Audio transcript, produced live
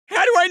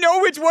I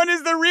know which one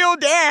is the real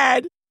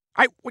dad?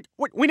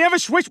 We never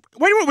switched.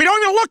 Wait, we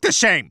don't even look the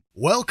same.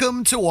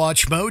 Welcome to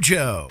Watch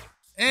Mojo.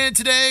 And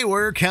today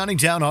we're counting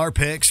down our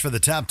picks for the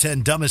top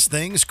 10 dumbest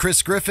things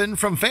Chris Griffin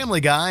from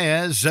Family Guy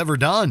has ever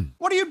done.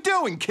 What are you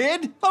doing,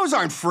 kid? Those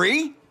aren't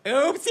free.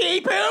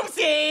 Oopsie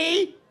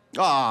poopsie!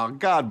 Aw,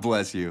 God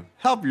bless you.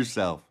 Help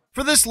yourself.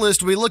 For this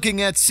list, we'll be looking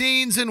at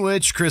scenes in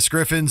which Chris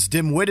Griffin's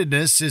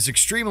dim-wittedness is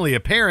extremely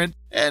apparent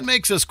and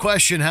makes us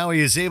question how he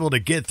is able to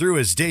get through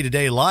his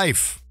day-to-day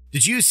life.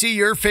 Did you see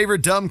your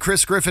favorite dumb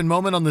Chris Griffin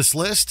moment on this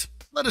list?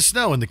 Let us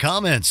know in the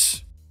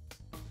comments.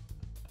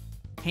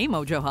 Hey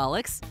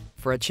Mojoholics!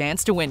 For a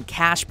chance to win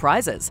cash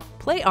prizes,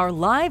 play our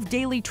live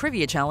daily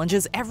trivia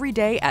challenges every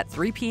day at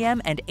 3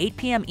 p.m. and 8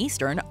 p.m.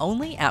 Eastern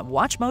only at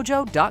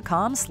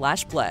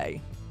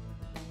WatchMojo.com/play.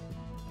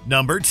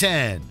 Number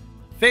 10.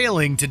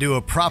 Failing to do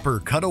a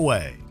proper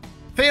cutaway.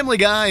 Family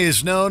Guy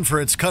is known for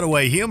its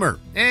cutaway humor,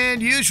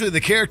 and usually the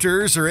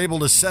characters are able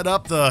to set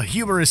up the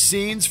humorous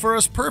scenes for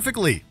us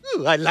perfectly.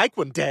 Ooh, I like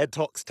when Dad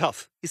talks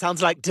tough. He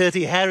sounds like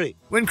Dirty Harry.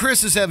 When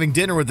Chris is having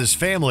dinner with his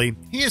family,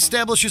 he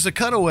establishes a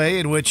cutaway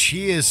in which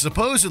he is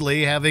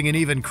supposedly having an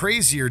even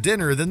crazier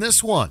dinner than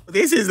this one.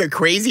 This is the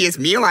craziest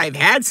meal I've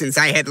had since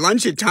I had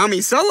lunch at Tommy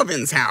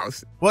Sullivan's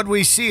house. What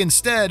we see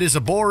instead is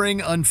a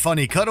boring,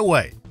 unfunny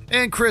cutaway,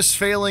 and Chris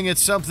failing at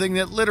something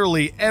that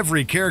literally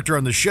every character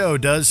on the show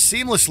does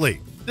seamlessly.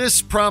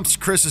 This prompts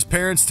Chris's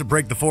parents to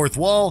break the fourth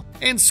wall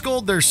and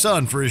scold their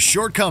son for his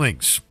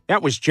shortcomings.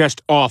 That was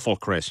just awful,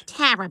 Chris.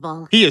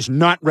 Terrible. He is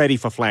not ready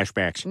for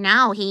flashbacks.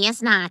 No, he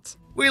is not.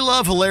 We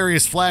love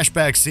hilarious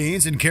flashback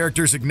scenes and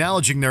characters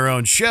acknowledging their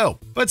own show,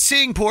 but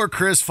seeing poor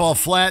Chris fall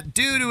flat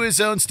due to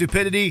his own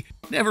stupidity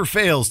never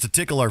fails to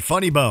tickle our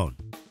funny bone.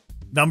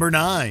 Number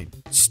 9.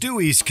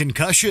 Stewie's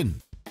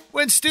concussion.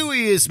 When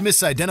Stewie is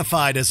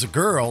misidentified as a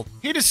girl,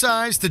 he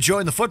decides to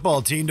join the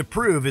football team to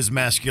prove his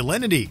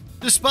masculinity,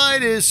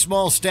 despite his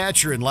small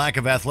stature and lack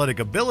of athletic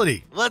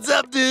ability. What's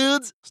up,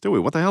 dudes?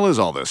 Stewie, what the hell is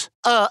all this?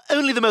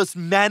 Only the most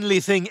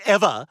manly thing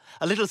ever.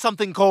 A little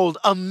something called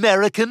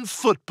American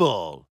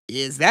football.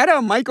 Is that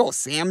a Michael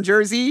Sam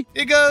jersey?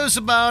 It goes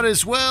about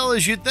as well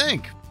as you'd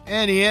think,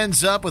 and he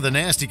ends up with a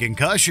nasty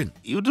concussion.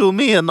 You do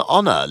me an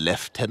honor,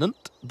 Lieutenant,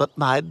 but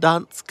my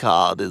dance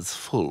card is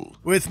full.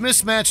 With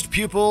mismatched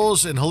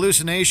pupils and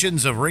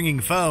hallucinations of ringing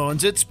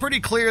phones, it's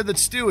pretty clear that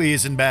Stewie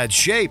is in bad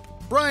shape.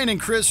 Brian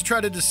and Chris try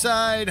to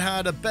decide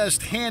how to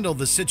best handle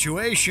the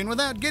situation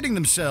without getting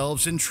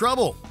themselves in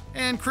trouble,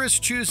 and Chris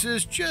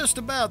chooses just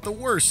about the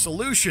worst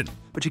solution.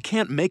 But you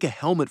can't make a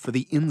helmet for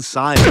the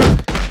inside.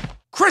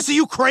 Chris, are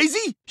you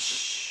crazy?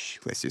 Shh,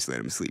 let's just let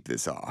him sleep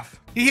this off.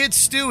 He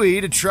hits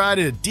Stewie to try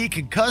to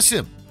deconcuss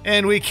him,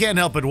 and we can't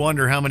help but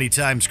wonder how many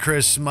times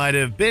Chris might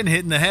have been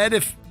hit in the head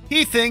if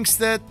he thinks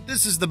that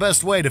this is the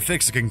best way to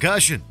fix a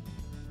concussion.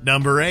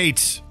 Number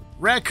 8.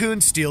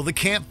 Raccoons steal the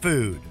camp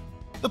food.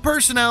 The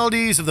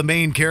personalities of the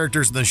main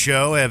characters in the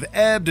show have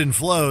ebbed and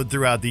flowed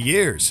throughout the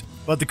years,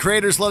 but the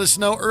creators let us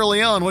know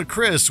early on what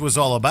Chris was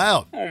all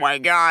about. Oh my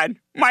God,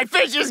 my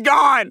fish is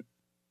gone!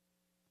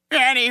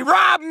 And he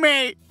robbed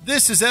me!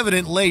 This is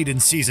evident late in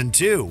Season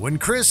 2, when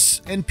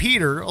Chris and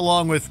Peter,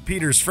 along with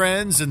Peter's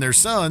friends and their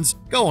sons,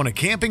 go on a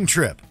camping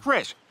trip.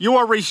 Chris, you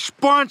are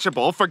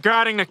responsible for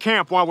guarding the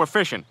camp while we're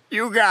fishing.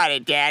 You got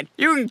it, Dad.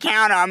 You can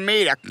count on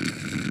me to...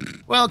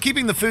 While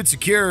keeping the food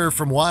secure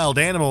from wild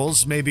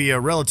animals may be a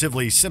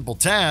relatively simple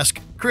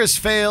task, Chris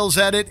fails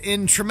at it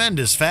in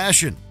tremendous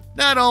fashion.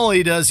 Not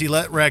only does he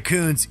let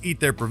raccoons eat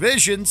their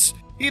provisions,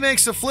 he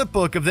makes a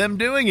flipbook of them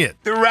doing it.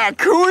 The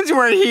raccoons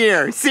were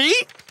here, see?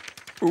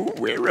 Ooh,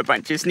 we're a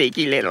bunch of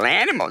sneaky little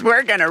animals.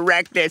 We're gonna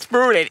wreck this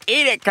food and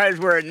eat it because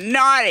we're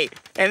naughty.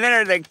 And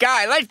then there's the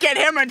guy. Let's get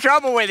him in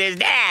trouble with his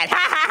dad. Ha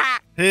ha ha!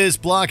 His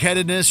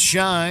blockheadedness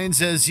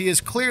shines as he is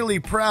clearly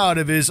proud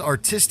of his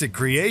artistic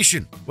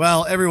creation,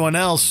 while everyone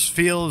else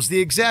feels the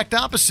exact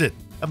opposite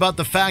about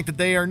the fact that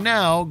they are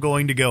now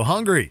going to go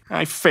hungry.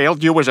 I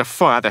failed you as a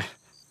father.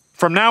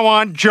 From now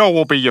on, Joe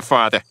will be your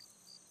father.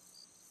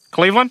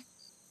 Cleveland?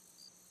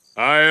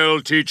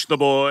 I'll teach the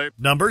boy.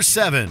 Number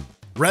 7.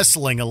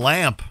 Wrestling a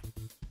lamp.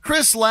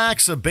 Chris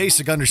lacks a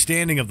basic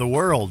understanding of the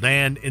world,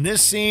 and in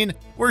this scene,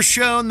 we're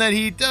shown that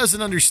he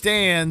doesn't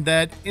understand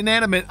that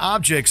inanimate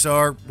objects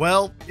are,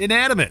 well,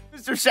 inanimate.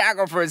 Mr.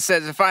 Shackelford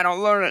says if I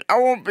don't learn it, I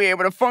won't be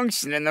able to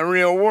function in the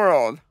real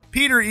world.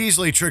 Peter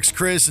easily tricks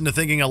Chris into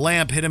thinking a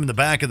lamp hit him in the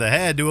back of the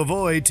head to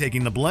avoid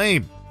taking the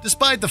blame.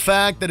 Despite the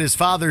fact that his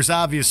father's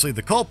obviously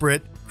the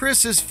culprit,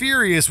 Chris is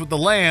furious with the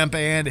lamp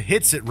and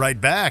hits it right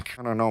back.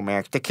 I don't know,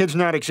 Max. The kid's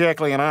not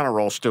exactly an honor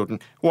roll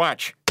student.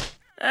 Watch.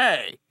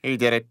 Hey. He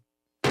did it.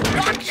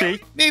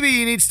 See? Maybe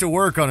he needs to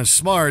work on his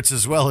smarts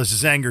as well as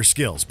his anger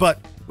skills, but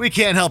we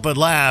can't help but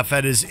laugh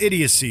at his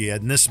idiocy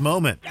in this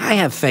moment. I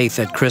have faith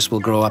that Chris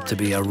will grow up to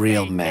be a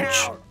real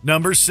mensch.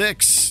 Number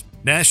 6.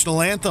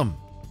 National Anthem.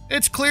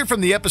 It's clear from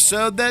the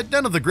episode that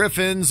none of the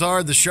Griffins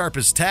are the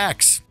sharpest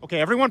tacks. Okay,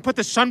 everyone put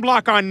the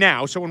sunblock on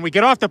now, so when we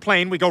get off the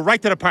plane, we go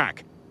right to the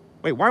park.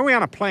 Wait, why are we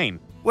on a plane?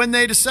 When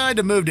they decide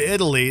to move to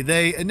Italy,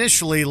 they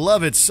initially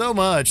love it so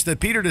much that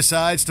Peter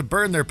decides to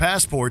burn their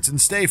passports and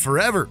stay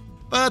forever.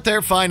 But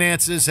their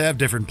finances have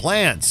different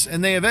plans,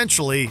 and they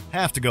eventually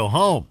have to go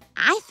home.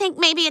 I think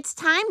maybe it's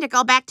time to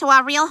go back to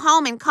our real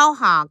home in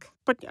Quahog.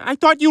 But I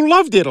thought you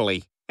loved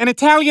Italy, and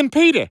Italian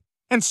pita,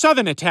 and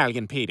Southern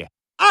Italian pita.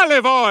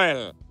 Olive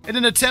oil! In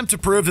an attempt to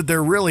prove that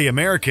they're really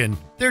American,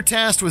 they're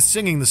tasked with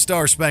singing the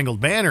Star-Spangled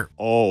Banner.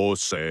 Oh,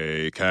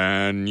 say,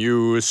 can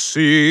you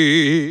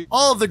see?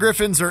 All of the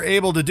Griffins are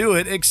able to do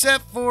it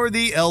except for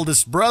the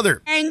eldest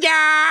brother. And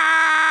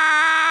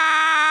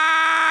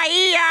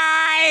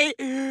I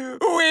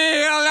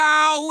will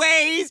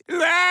always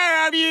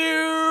love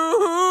you.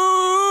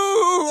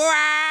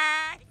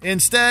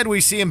 Instead,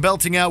 we see him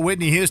belting out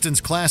Whitney Houston's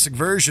classic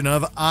version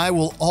of I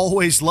Will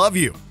Always Love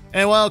You.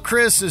 And while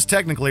Chris is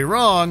technically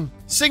wrong,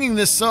 singing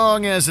this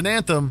song as an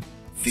anthem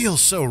feels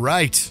so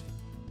right.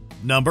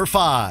 Number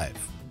 5.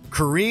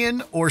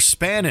 Korean or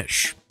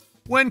Spanish?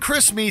 When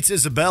Chris meets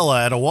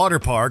Isabella at a water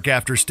park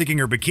after sticking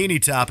her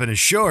bikini top in his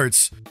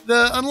shorts,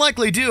 the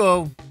unlikely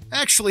duo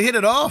actually hit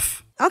it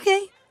off.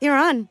 Okay, you're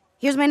on.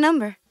 Here's my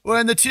number.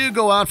 When the two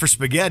go out for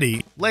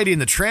spaghetti, Lady in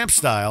the Tramp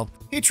style,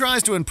 he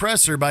tries to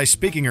impress her by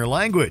speaking her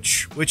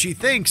language, which he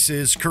thinks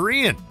is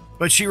Korean.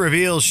 But she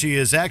reveals she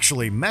is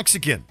actually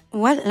Mexican.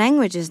 What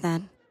language is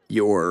that?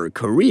 You're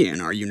Korean,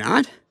 are you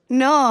not?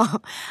 No,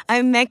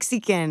 I'm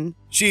Mexican.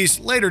 She's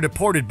later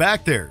deported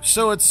back there,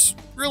 so it's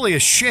really a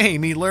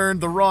shame he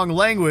learned the wrong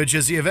language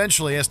as he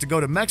eventually has to go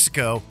to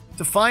Mexico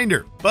to find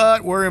her.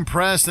 But we're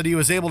impressed that he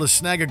was able to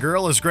snag a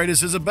girl as great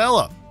as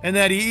Isabella, and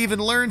that he even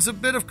learns a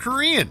bit of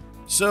Korean.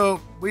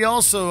 So we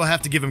also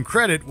have to give him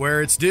credit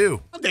where it's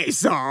due. They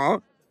saw.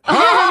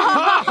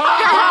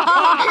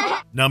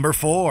 Number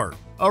 4.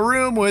 A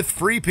room with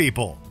free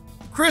people.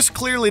 Chris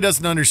clearly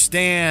doesn't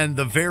understand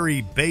the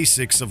very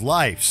basics of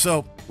life,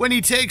 so when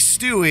he takes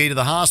Stewie to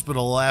the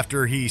hospital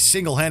after he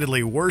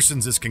single-handedly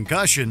worsens his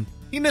concussion,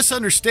 he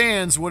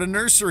misunderstands what a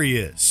nursery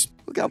is.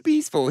 Look how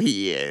peaceful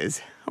he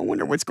is. I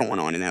wonder what's going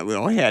on in that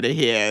little head of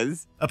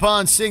his.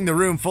 Upon seeing the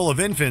room full of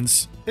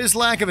infants, his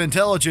lack of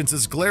intelligence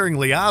is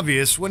glaringly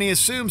obvious when he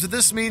assumes that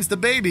this means the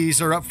babies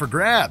are up for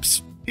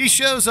grabs. He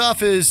shows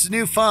off his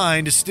new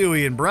find to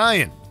Stewie and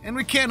Brian, and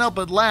we can't help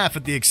but laugh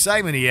at the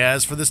excitement he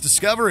has for this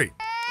discovery.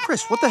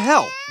 Chris, what the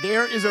hell?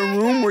 There is a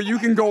room where you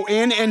can go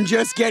in and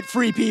just get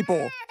free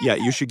people. Yeah,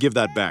 you should give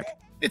that back.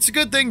 It's a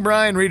good thing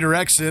Brian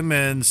redirects him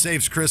and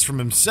saves Chris from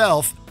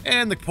himself,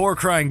 and the poor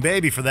crying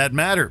baby for that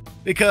matter,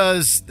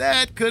 because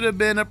that could have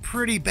been a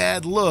pretty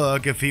bad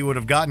look if he would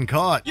have gotten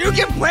caught. You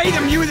can play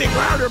the music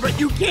louder, but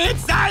you can't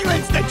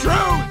silence the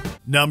truth!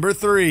 Number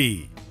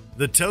 3.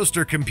 The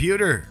toaster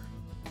computer.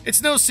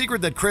 It's no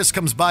secret that Chris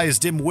comes by his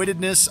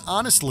dim-wittedness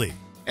honestly,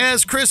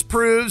 as Chris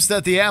proves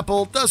that the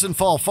apple doesn't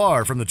fall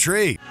far from the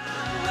tree.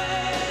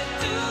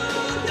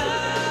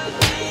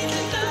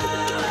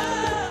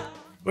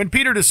 When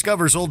Peter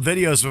discovers old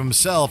videos of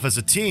himself as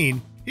a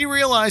teen, he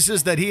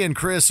realizes that he and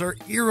Chris are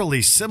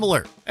eerily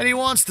similar, and he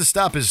wants to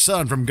stop his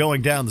son from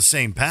going down the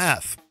same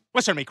path.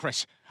 Listen to me,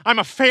 Chris. I'm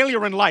a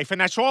failure in life, and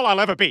that's all I'll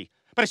ever be.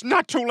 But it's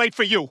not too late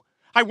for you.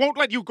 I won't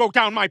let you go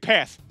down my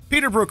path.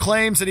 Peter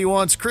proclaims that he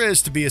wants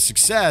Chris to be a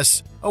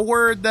success, a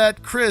word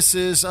that Chris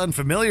is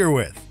unfamiliar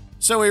with.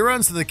 So he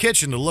runs to the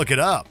kitchen to look it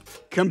up.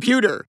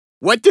 Computer,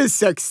 what does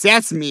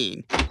success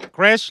mean?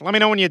 Chris, let me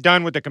know when you're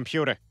done with the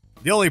computer.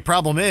 The only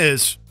problem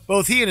is,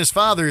 both he and his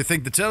father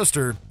think the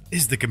toaster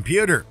is the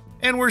computer.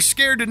 And we're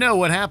scared to know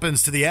what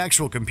happens to the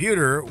actual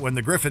computer when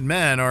the Griffin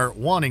men are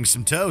wanting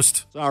some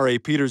toast. Sorry,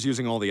 Peter's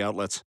using all the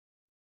outlets.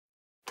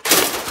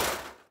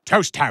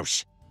 Toast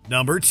house.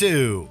 Number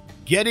 2.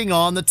 Getting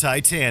on the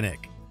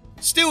Titanic.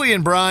 Stewie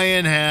and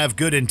Brian have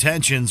good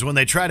intentions when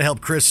they try to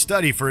help Chris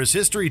study for his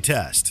history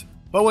test.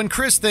 But when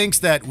Chris thinks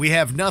that we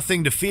have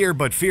nothing to fear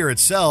but fear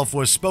itself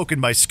was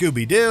spoken by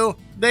Scooby-Doo,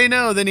 they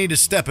know they need to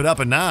step it up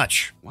a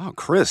notch. Wow,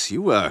 Chris,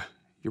 you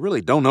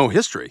really don't know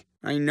history.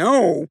 I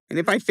know, and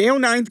if I fail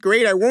 9th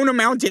grade, I won't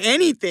amount to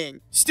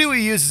anything.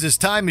 Stewie uses his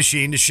time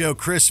machine to show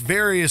Chris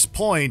various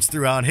points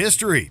throughout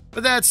history,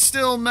 but that's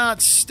still not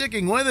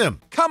sticking with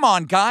him. Come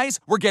on, guys.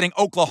 We're getting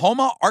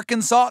Oklahoma,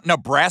 Arkansas,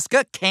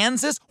 Nebraska,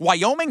 Kansas,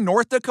 Wyoming,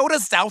 North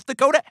Dakota, South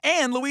Dakota,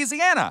 and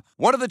Louisiana.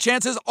 What are the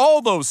chances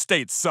all those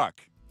states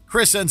suck?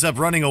 Chris ends up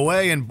running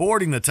away and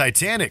boarding the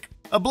Titanic,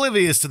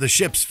 oblivious to the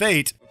ship's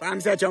fate. If I'm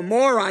such a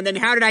moron, then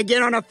how did I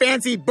get on a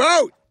fancy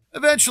boat?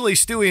 Eventually,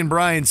 Stewie and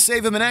Brian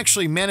save him and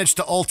actually manage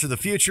to alter the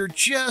future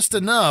just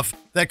enough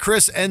that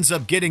Chris ends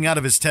up getting out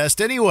of his test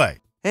anyway.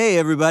 Hey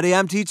everybody,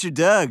 I'm Teacher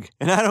Doug,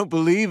 and I don't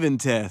believe in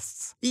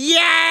tests.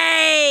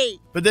 Yay!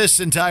 But this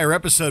entire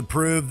episode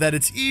proved that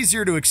it's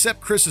easier to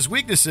accept Chris's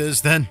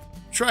weaknesses than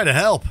try to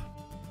help.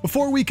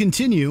 Before we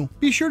continue,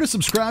 be sure to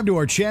subscribe to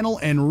our channel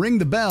and ring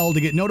the bell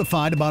to get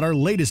notified about our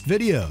latest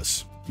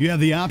videos. You have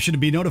the option to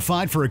be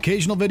notified for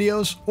occasional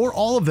videos or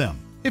all of them.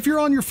 If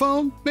you're on your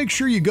phone, make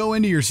sure you go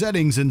into your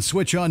settings and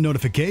switch on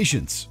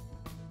notifications.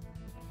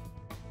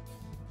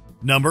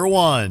 Number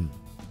 1.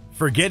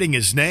 Forgetting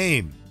his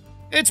name.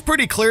 It's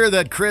pretty clear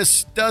that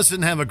Chris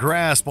doesn't have a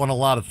grasp on a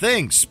lot of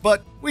things,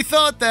 but we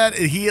thought that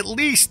he at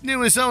least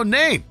knew his own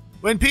name.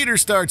 When Peter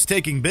starts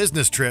taking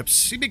business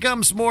trips, he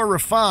becomes more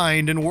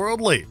refined and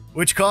worldly,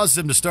 which causes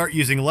him to start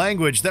using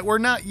language that we're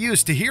not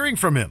used to hearing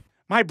from him.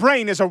 My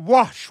brain is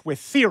awash with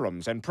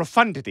theorems and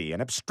profundity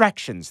and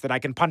abstractions that I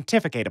can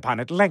pontificate upon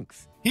at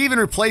length. He even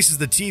replaces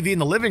the TV in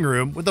the living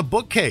room with a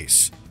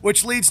bookcase,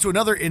 which leads to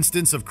another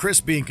instance of Chris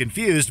being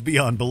confused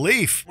beyond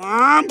belief.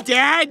 Mom,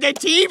 Dad, the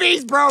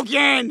TV's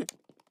broken!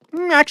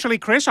 Actually,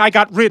 Chris, I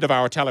got rid of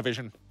our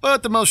television.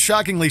 But the most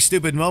shockingly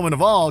stupid moment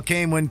of all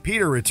came when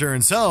Peter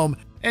returns home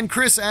and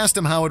Chris asked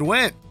him how it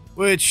went,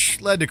 which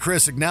led to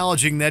Chris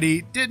acknowledging that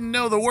he didn't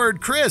know the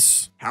word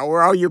Chris. How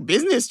were all your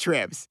business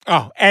trips?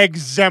 Oh,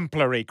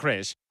 exemplary,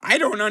 Chris. I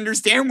don't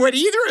understand what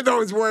either of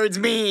those words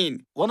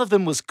mean. One of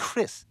them was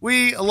Chris.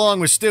 We, along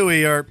with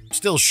Stewie, are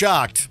still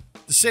shocked,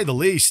 to say the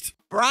least.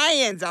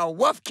 Brian's a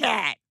wolf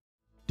cat.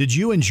 Did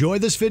you enjoy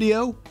this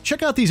video?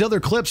 Check out these other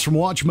clips from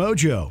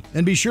WatchMojo,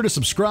 and be sure to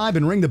subscribe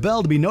and ring the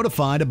bell to be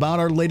notified about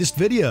our latest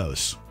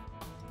videos.